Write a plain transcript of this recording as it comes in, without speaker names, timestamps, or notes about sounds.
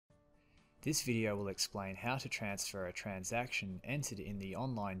This video will explain how to transfer a transaction entered in the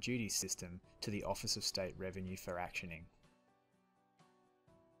online duties system to the Office of State Revenue for actioning.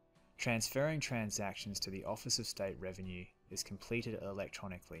 Transferring transactions to the Office of State Revenue is completed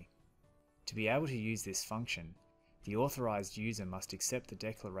electronically. To be able to use this function, the authorised user must accept the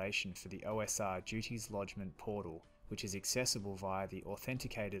declaration for the OSR Duties Lodgement portal, which is accessible via the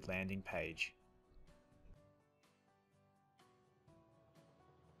authenticated landing page.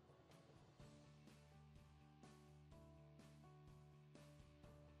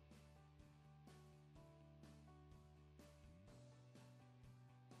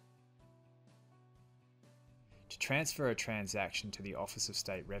 To transfer a transaction to the Office of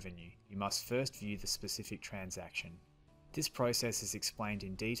State Revenue, you must first view the specific transaction. This process is explained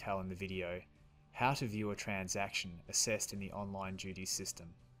in detail in the video, How to View a Transaction Assessed in the Online Duties System.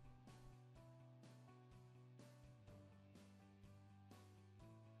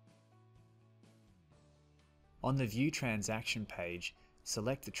 On the View Transaction page,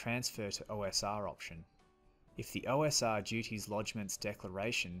 select the Transfer to OSR option. If the OSR Duties Lodgements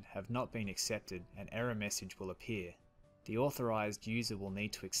declaration have not been accepted, an error message will appear. The authorised user will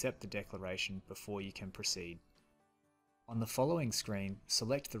need to accept the declaration before you can proceed. On the following screen,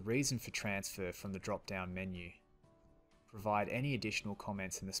 select the reason for transfer from the drop-down menu. Provide any additional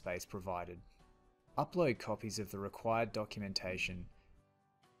comments in the space provided. Upload copies of the required documentation.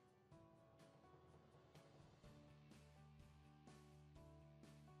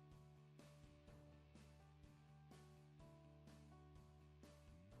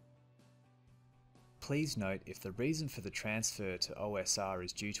 Please note, if the reason for the transfer to OSR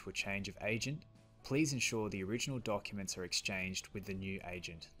is due to a change of agent, please ensure the original documents are exchanged with the new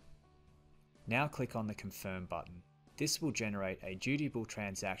agent. Now click on the Confirm button. This will generate a dutiable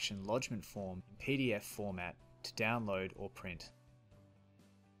transaction lodgement form in PDF format to download or print.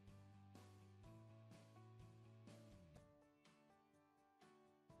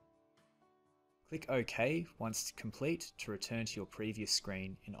 Click OK once complete to return to your previous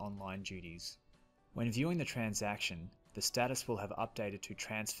screen in Online Duties. When viewing the transaction, the status will have updated to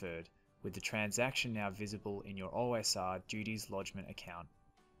Transferred, with the transaction now visible in your OSR Duties Lodgement account.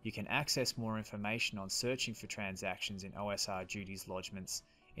 You can access more information on searching for transactions in OSR Duties Lodgements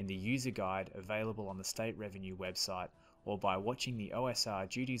in the user guide available on the State Revenue website, or by watching the OSR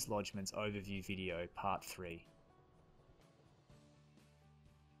Duties Lodgements Overview video Part 3.